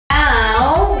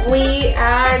we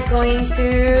are going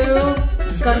to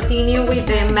continue with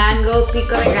the mango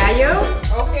pico de gallo.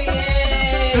 Okay,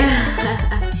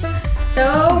 yay!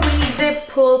 So we need the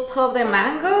pulp of the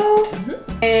mango,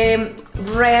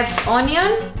 red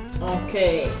onion.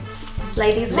 Okay.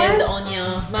 Like this one. Red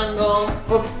onion, mango.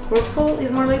 Or purple,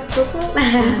 it's more like purple.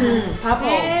 Purple.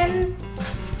 And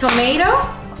tomato.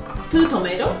 2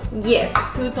 tomato. Yes.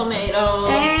 2 tomato.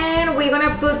 And we're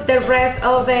gonna put the rest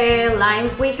of the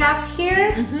limes we have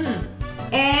here.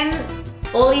 And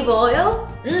olive oil.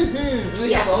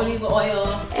 We have olive oil.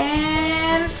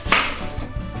 And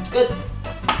Good.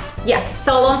 yeah,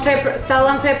 salt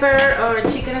and pepper or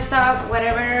chicken stock,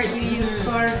 whatever you use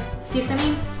for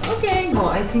seasoning. Okay. Oh,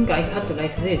 I think I cut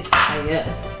like this, I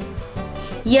guess.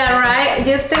 Yeah, right.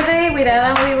 Yesterday with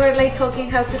Adam, we were like talking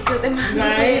how to put them.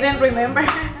 Right. We didn't remember.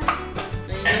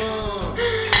 I know.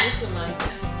 This is my...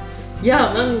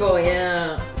 Yeah, mango,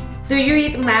 yeah. Do you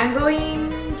eat mango in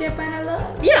Japan a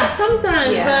lot? Yeah,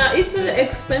 sometimes, Yeah. but it's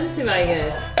expensive, I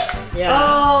guess. Yeah.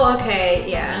 Oh, okay,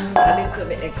 yeah. And a little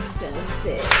bit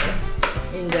expensive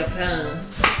in Japan.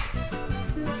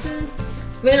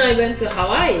 When I went to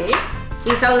Hawaii,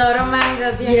 It's a lot of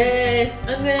mangoes, yeah. yes,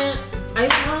 and then I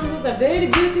found a very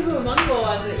beautiful mango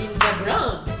was in the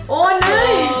ground. Oh, So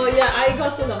nice. yeah, I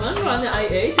got the mango and I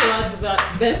ate. It was the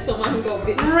best mango.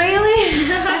 Really?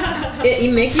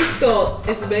 In Mexico,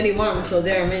 it's very warm, so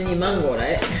there are many mango,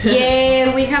 right?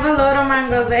 Yeah, we have a lot of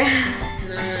mangoes there.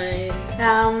 Nice.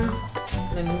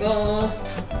 Mango.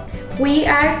 We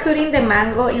are cutting the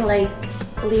mango in like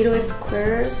little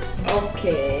squares.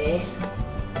 Okay.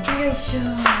 This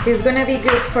is gonna be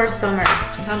good for summer.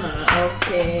 Summer.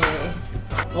 Okay.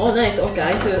 Oh, nice. Okay,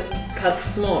 I should cut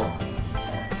small.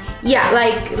 Yeah,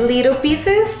 like little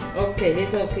pieces. Okay,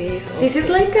 little piece. Okay. This is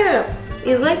like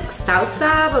it's like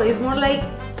salsa, but it's more like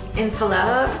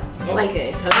ensalada.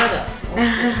 Okay, salada.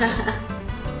 Okay.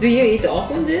 Do you eat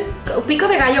often this? Like pico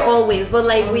de gallo always, but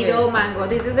like Always. without mango.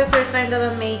 This is the first time that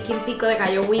I'm making pico de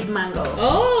gallo with mango.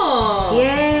 Oh.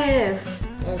 Yes.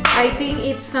 Okay. I think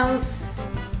it sounds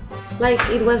like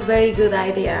it was very good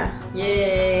idea.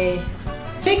 Yay.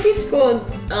 Mexico,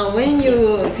 when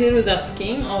you peel the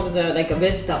skin of the like a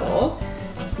vegetable,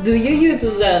 do you use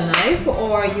the knife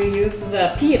or you use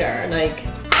the peeler?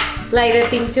 Like the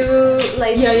thing to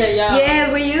like. Yeah.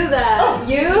 Yeah, we use that. Oh.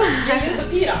 You? You use a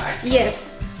peeler?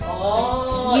 Yes.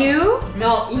 Oh. You?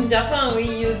 No, in Japan we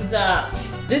use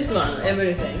this one,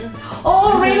 everything.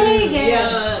 Oh, really? Yes.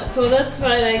 Yeah, so that's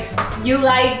why like... You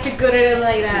like to cut it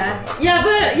like that. Yeah,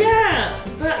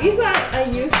 but if I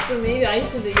used to, maybe I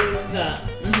should use the...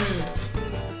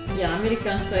 Yeah,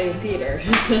 American style peeler.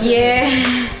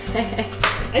 Yeah.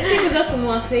 I think that's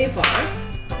more safer.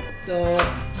 So...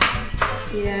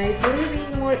 Yeah, it's gonna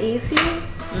be more easy.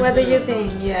 What do you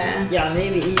think? Yeah. Yeah,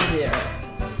 maybe easier.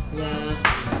 Yeah.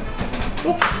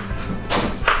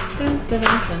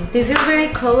 This is very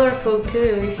colorful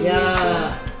too. If you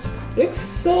Yeah. Looks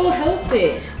so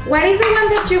healthy. What is the one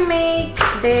that you make?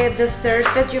 The dessert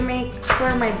that you make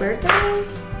for my birthday?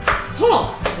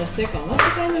 Huh. The second, what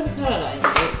kind of salad I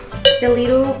make? The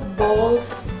little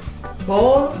balls.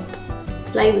 Ball?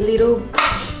 Like little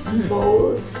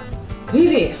balls.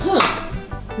 Really? Huh.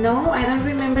 No, I don't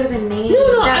remember the name.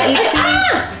 No, That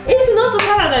it's not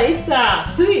salad, it's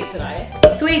sweets, right?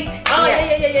 Sweet. Oh,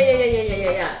 yeah.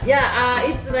 yeah. Yeah,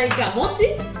 it's like a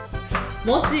mochi.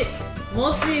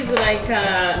 Mochi is like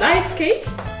a rice cake.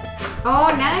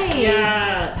 Oh, nice.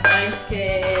 Yeah, rice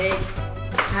cake.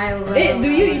 I love Do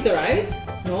you eat rice?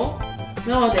 No?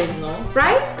 Nowadays, no.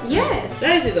 rice? Yes.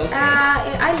 Rice is okay.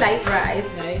 I like rice.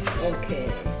 Rice, okay.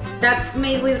 That's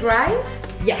made with rice?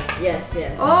 Yeah, yes.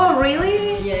 Oh,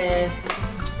 really? Yes.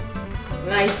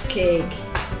 Rice cake.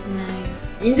 Nice.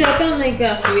 In Japan, like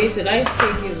a sweet rice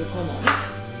cake is common.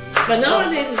 But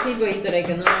nowadays, people eat like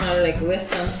a normal, like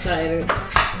Western style,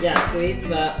 yeah, sweets.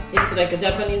 But it's like a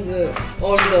Japanese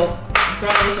old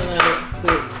traditional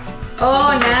sweets.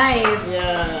 Oh, nice.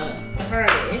 Yeah,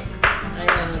 party. I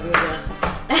wanna do that.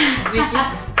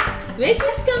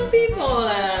 Mexican people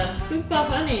are super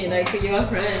funny, like your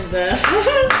friend.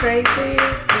 Crazy.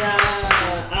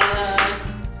 Yeah,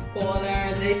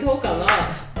 Polar, they talk a lot.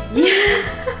 Yeah.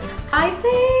 I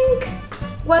think.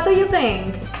 What do you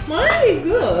think? Might be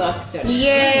good actually.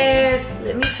 Yes.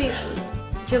 Let me see.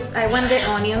 Just I want the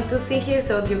onion to see here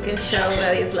so you can show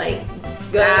that it's like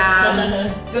Good,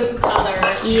 good color.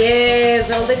 yes,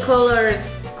 all the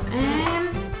colors. And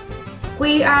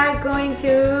we are going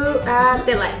to add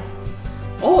the lime.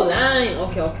 Oh, lime.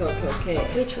 Okay.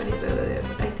 Which one is better?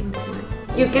 I think this one.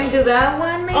 You can do that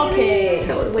one maybe. Okay.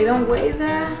 So we don't waste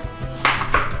that.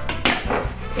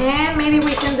 And maybe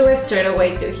we can do it straight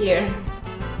away to here.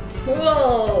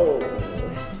 Whoa!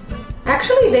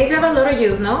 Actually, they have a lot of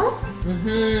juice, no?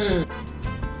 Mm-hmm.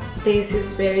 This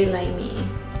is very limey.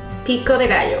 Pico de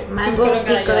gallo. Mango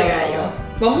pico de gallo.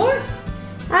 One more?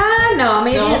 Ah, no,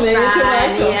 maybe No, it's maybe too fine.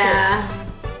 much, okay. Yeah.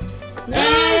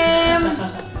 Nice.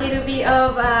 A little bit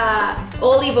of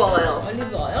olive oil.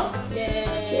 Olive oil?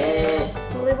 Yay! Yes,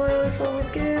 olive oil is always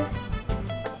good.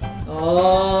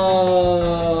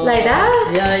 Oh! Like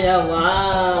that? Yeah, yeah,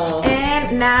 wow!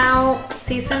 And now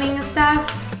seasoning stuff.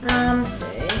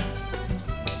 Okay.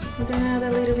 I'm gonna add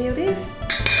a little bit of this.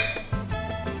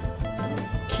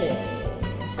 Okay.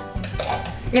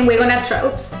 And we're gonna try.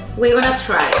 Oops. We're gonna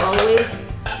try.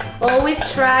 Always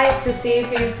try to see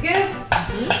if it's good.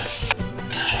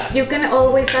 You can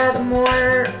always add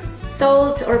more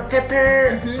salt or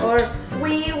pepper, or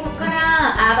we're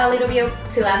gonna add a little bit of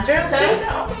cilantro. Okay,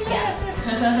 Yeah.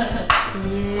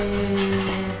 Yeah.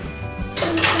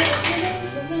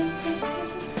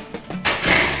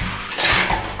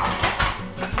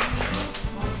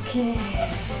 Okay.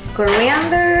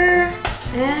 Coriander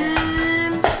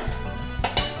and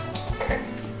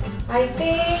I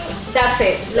think that's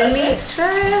it. Let me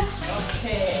try.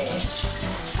 Okay.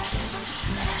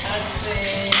 That's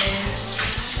it.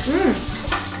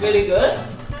 Really good?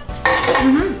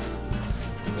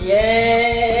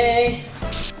 Yay!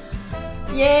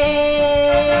 Yay!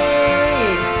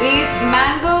 This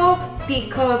mango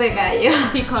pico de gallo.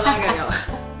 Pico de gallo.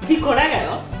 Pico de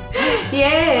gallo?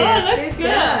 Yes. Oh, that's good.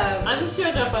 job. I'm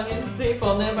sure Japanese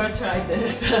people never tried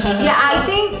this. Yeah, I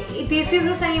think this is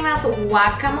the same as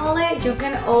guacamole. You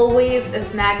can always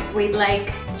snack with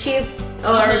like chips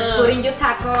or put in your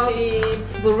tacos,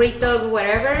 burritos,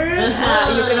 whatever.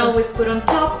 You can always put on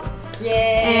top. Yeah.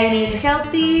 And it's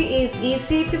healthy, it's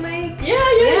easy to make.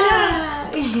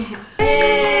 Yeah.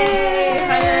 Yay!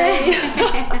 Finally.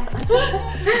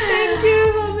 Thank you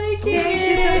for making Thank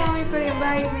you, it. Tommy, for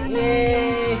inviting me.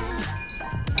 Yay!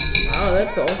 Wow,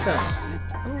 that's awesome.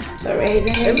 Sorry,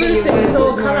 Everything's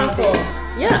so colorful.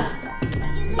 Yeah.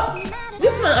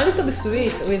 This one a little bit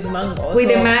sweet with mango. With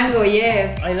so the mango,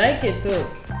 yes. I like it too.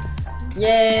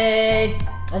 Yay!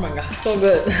 Oh my god, so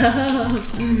good.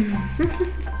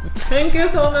 Thank you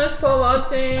so much for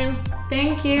watching.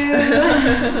 Thank you.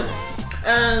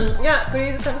 And yeah,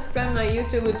 please subscribe my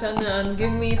YouTube channel and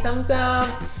give me thumbs up.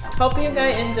 Hope you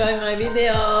guys enjoy my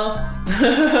video.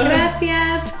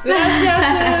 Gracias.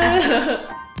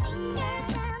 Gracias.